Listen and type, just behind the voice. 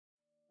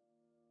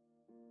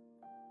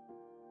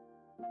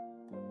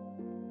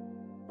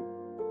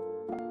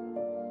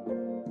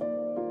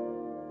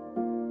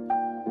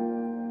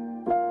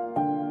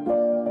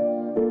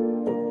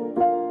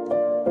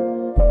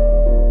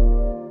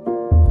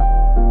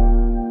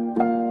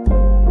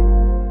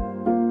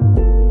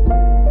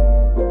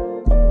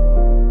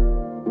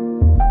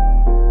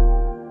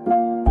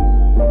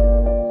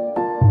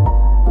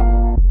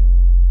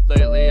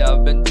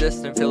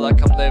existing, feel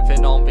like I'm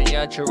living on the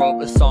edge. I wrote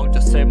this song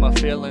to save my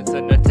feelings,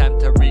 an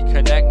attempt to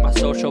reconnect. My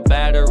social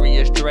battery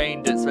is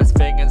drained, it's this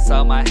thing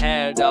inside my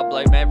head. I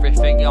blame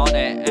everything on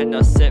it, and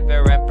I sit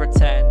there and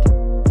pretend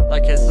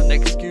like it's an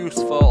excuse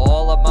for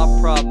all of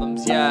my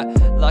problems. Yeah,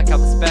 like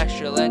I'm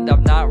special and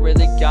I've not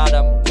really got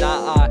them.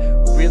 Nah, I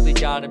really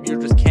got them,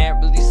 you just can't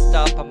really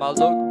stop them. I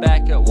look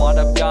back at what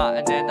I've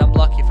got and I'm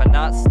lucky for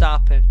not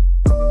stopping.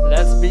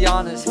 Let's be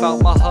honest,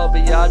 found my hubby,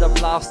 I'd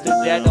have lost it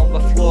dead on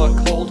the floor,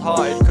 cold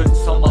hearted, couldn't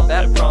stomach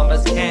that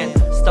promise, can't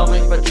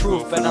stomach the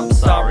truth, and I'm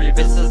sorry,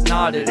 this is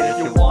not it. If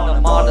you want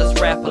a modest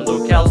rapper,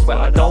 look elsewhere,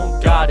 I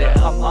don't got it.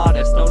 I'm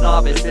honest, no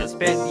novice, it's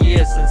been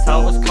years since I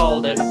was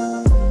called it,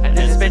 and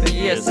it's been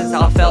years since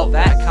I felt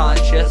that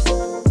conscious,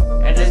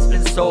 and it's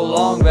been so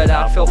long that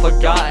I feel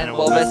forgotten.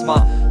 Well, that's my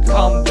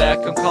comeback,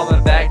 I'm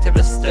coming back to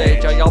the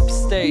stage. I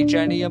upstage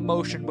any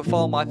emotion with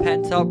all my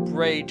pent up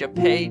rage. A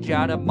page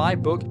out of my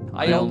book,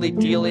 I only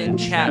deal in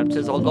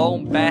chapters. A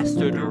lone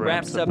bastard who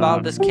raps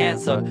about his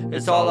cancer,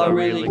 it's all I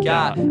really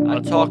got. I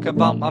talk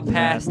about my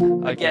past,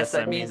 I guess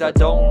that means I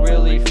don't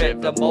really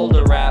fit the mold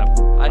of rap.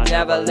 I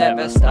never let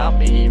it stop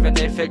me, even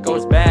if it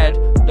goes bad.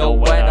 No,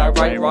 when I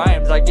write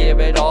rhymes, I give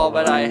it all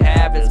that I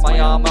have. It's my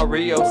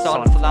armorio,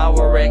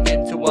 sunflowering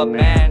into a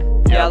man.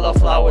 Yellow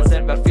flowers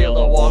in the field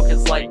of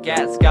walkers like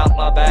gats got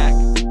my back.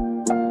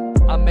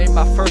 I made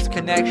my first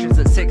connections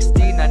at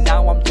 16 and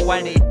now I'm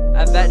 20,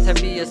 and that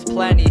to me is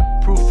plenty.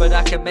 Proof that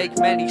I can make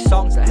many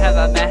songs that have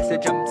a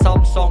message, and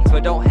some songs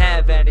that don't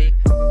have any.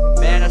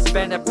 Man, I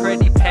spend a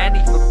pretty penny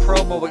for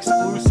promo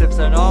exclusives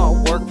and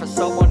artwork for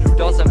someone who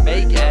doesn't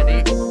make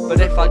any.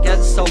 But if I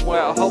get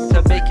somewhere, I hope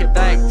to make it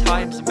back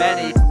times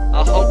many.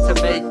 I hope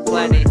to make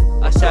plenty.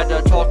 I said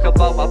to talk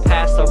about my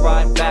past, I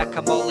rhyme back,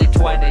 I'm only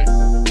 20.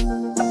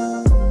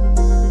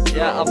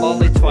 Yeah, I'm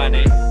only 20.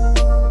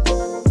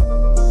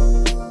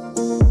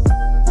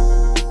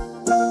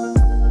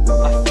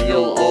 I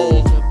feel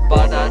old,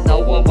 but I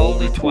know I'm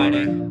only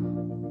 20.